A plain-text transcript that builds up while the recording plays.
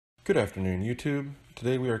Good afternoon, YouTube.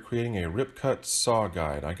 Today we are creating a rip cut saw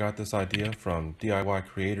guide. I got this idea from DIY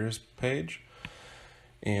Creators page,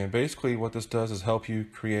 and basically what this does is help you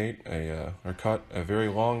create or cut a very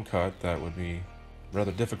long cut that would be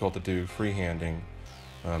rather difficult to do freehanding,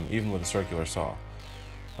 even with a circular saw.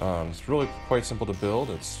 It's really quite simple to build.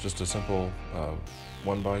 It's just a simple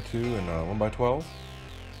 1x2 and 1x12,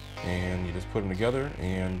 and you just put them together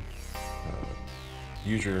and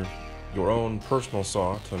use your own personal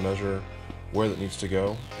saw to measure where that needs to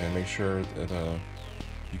go and make sure that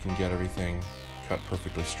you can get everything cut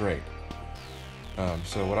perfectly straight.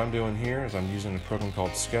 So what I'm doing here is I'm using a program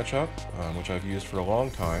called SketchUp, which I've used for a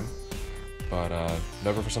long time, but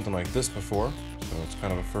never for something like this before, so it's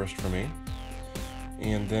kind of a first for me.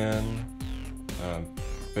 And then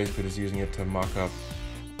basically just using it to mock up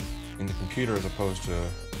in the computer as opposed to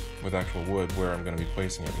with actual wood where I'm going to be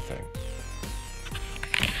placing everything.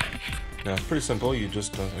 Now it's pretty simple. You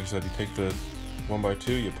just, like I said, you take the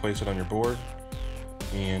 1x2, you place it on your board,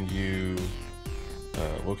 and you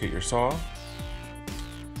locate your saw.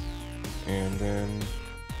 And then,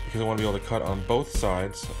 because I want to be able to cut on both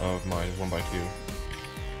sides of my 1x2,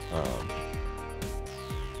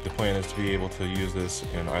 the plan is to be able to use this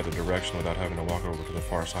in either direction without having to walk over to the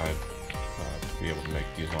far side to be able to make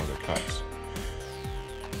these longer cuts.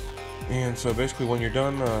 And so basically when you're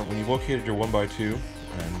done, when you've located your 1x2,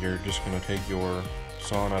 and you're just going to take your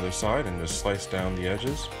saw on either side and just slice down the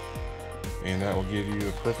edges, and that will give you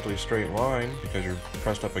a perfectly straight line because you're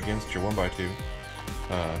pressed up against your 1x2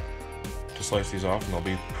 to slice these off, and they'll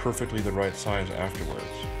be perfectly the right size afterwards.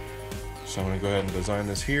 So I'm going to go ahead and design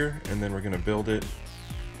this here, and then we're going to build it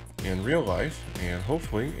in real life, and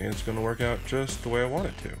hopefully it's going to work out just the way I want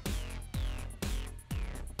it to.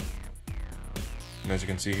 And as you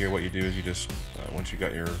can see here, what you do is you just, once you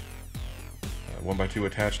got your 1x2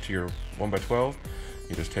 attached to your 1x12,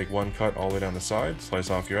 you just take one cut all the way down the side, slice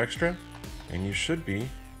off your extra, and you should be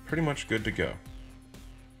pretty much good to go.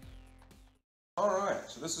 Alright,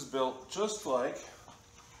 so this is built just like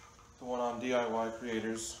the one on DIY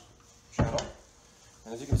Creators channel.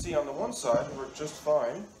 And as you can see, on the one side it worked just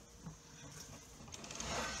fine.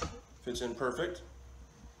 Fits in perfect.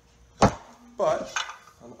 But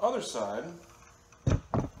on the other side,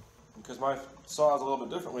 because my saw is a little bit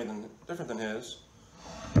different than his,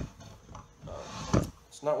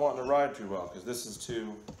 it's not wanting to ride too well because this is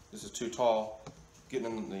too tall, getting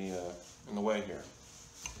in the way here.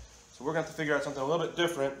 So we're going to have to figure out something a little bit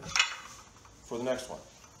different for the next one.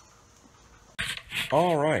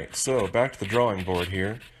 All right, so back to the drawing board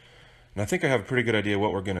here, and I think I have a pretty good idea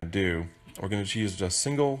what we're going to do. We're going to use a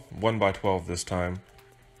single 1x12 this time,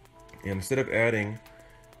 and instead of adding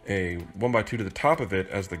a 1x2 to the top of it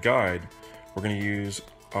as the guide, we're going to use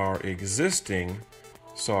our existing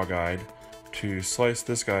saw guide to slice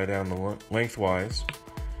this guy down the lengthwise,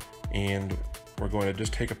 and we're going to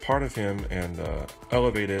just take a part of him and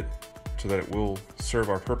elevate it so that it will serve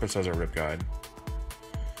our purpose as our rip guide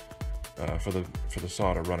for the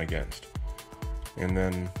saw to run against. And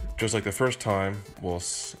then just like the first time, we'll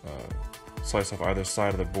slice off either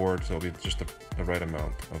side of the board so it'll be just the right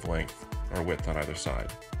amount of length or width on either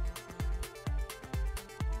side.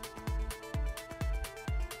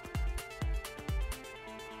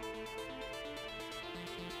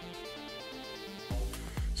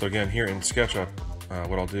 So again, here in SketchUp,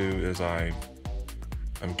 what I'll do is I'm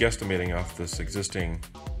guesstimating off this existing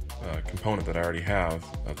component that I already have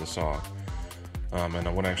of the saw.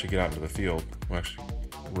 And when I actually get out into the field, when I'm actually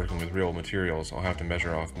working with real materials, I'll have to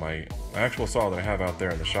measure off my actual saw that I have out there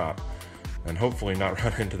in the shop, and hopefully not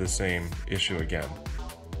run into the same issue again.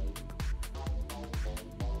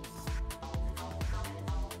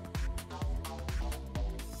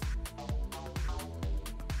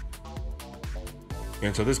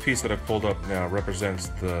 And so this piece that I've pulled up now represents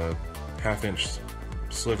the half-inch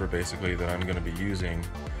sliver basically that I'm going to be using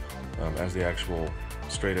as the actual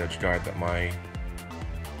straight edge guide that my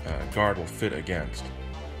guard will fit against.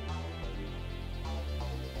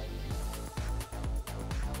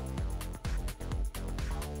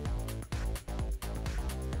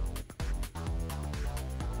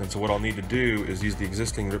 And so what I'll need to do is use the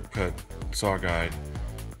existing rip cut saw guide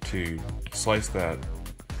to slice that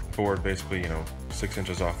board basically, 6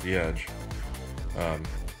 inches off the edge. And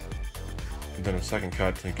then a second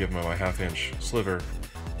cut to give me my half-inch sliver,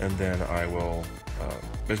 and then I will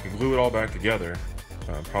basically glue it all back together,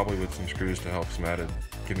 probably with some screws to help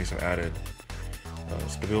give me some added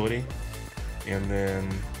stability, and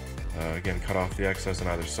then again cut off the excess on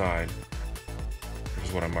either side, which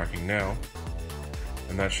is what I'm marking now,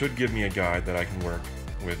 and that should give me a guide that I can work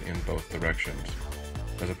with in both directions,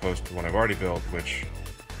 as opposed to one I've already built, which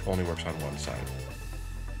only works on one side.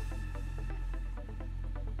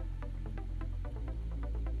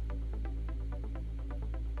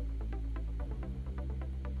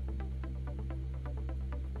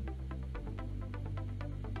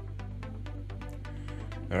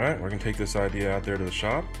 Alright, we're going to take this idea out there to the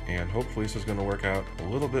shop, and hopefully this is going to work out a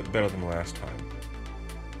little bit better than the last time.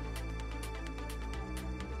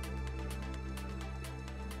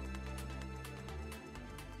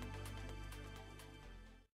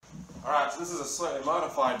 Alright, so this is a slightly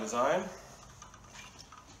modified design.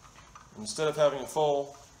 Instead of having a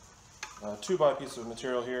full 2x piece of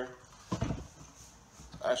material here,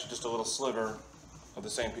 actually just a little sliver of the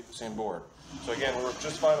same board. So again, we work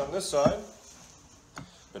just fine on this side.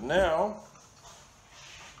 But now,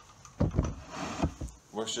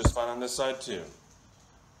 works just fine on this side too.